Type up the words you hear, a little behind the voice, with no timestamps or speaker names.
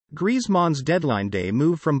Griezmann's deadline day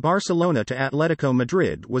move from Barcelona to Atletico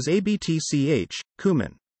Madrid was Atletico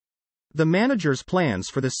Koeman. The manager's plans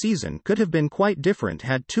for the season could have been quite different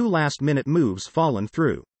had two last-minute moves fallen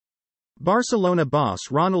through. Barcelona boss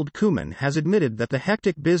Ronald Koeman has admitted that the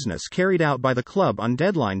hectic business carried out by the club on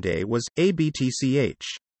deadline day was Atletico.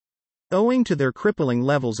 Owing to their crippling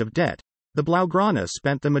levels of debt, the Blaugrana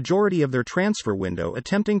spent the majority of their transfer window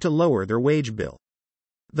attempting to lower their wage bill.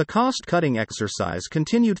 The cost-cutting exercise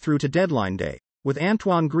continued through to deadline day, with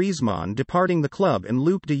Antoine Griezmann departing the club and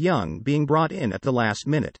Luuk de Jong being brought in at the last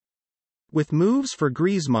minute. With moves for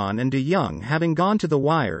Griezmann and De Jong having gone to the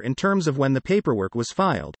wire in terms of when the paperwork was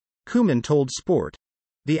filed, Koeman told Sport,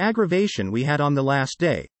 "The aggravation we had on the last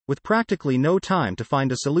day, with practically no time to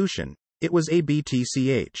find a solution, it was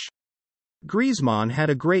Atletico. Griezmann had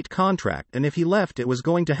a great contract and if he left it was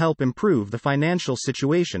going to help improve the financial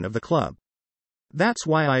situation of the club. That's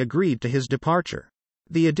why I agreed to his departure.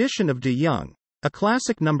 The addition of De Jong, a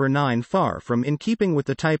classic number 9 far from in keeping with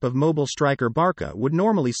the type of mobile striker Barca would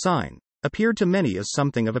normally sign, appeared to many as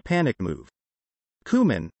something of a panic move."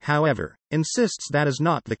 Koeman, however, insists that is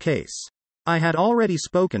not the case. "I had already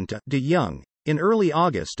spoken to De Jong in early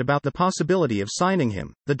August about the possibility of signing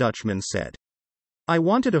him," the Dutchman said. "I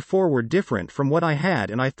wanted a forward different from what I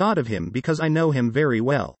had and I thought of him because I know him very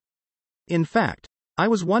well. In fact, I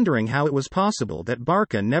was wondering how it was possible that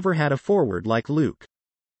Barca never had a forward like Luuk.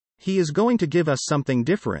 He is going to give us something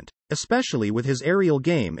different, especially with his aerial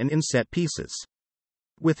game and in set pieces.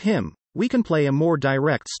 With him, we can play a more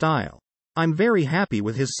direct style. I'm very happy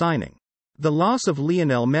with his signing." The loss of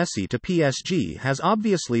Lionel Messi to PSG has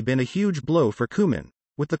obviously been a huge blow for Koeman,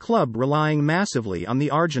 with the club relying massively on the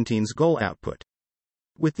Argentine's goal output.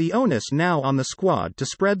 With the onus now on the squad to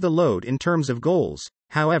spread the load in terms of goals,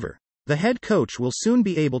 however, the head coach will soon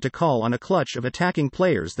be able to call on a clutch of attacking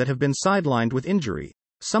players that have been sidelined with injury,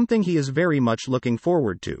 something he is very much looking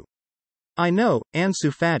forward to. "I know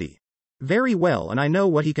Ansu Fati very well and I know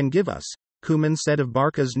what he can give us," Koeman said of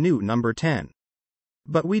Barca's new number 10.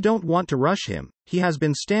 "But we don't want to rush him, he has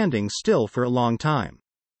been standing still for a long time.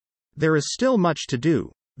 There is still much to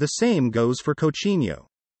do. The same goes for Coutinho.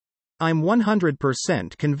 I'm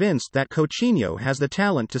 100% convinced that Coutinho has the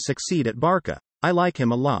talent to succeed at Barca. I like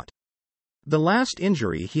him a lot. The last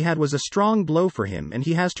injury he had was a strong blow for him and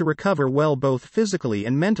he has to recover well both physically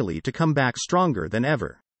and mentally to come back stronger than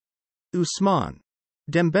ever. Ousmane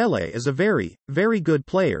Dembele is a very, very good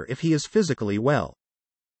player if he is physically well.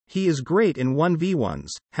 He is great in 1v1s,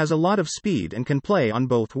 has a lot of speed and can play on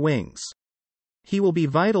both wings. He will be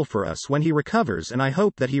vital for us when he recovers and I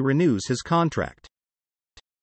hope that he renews his contract."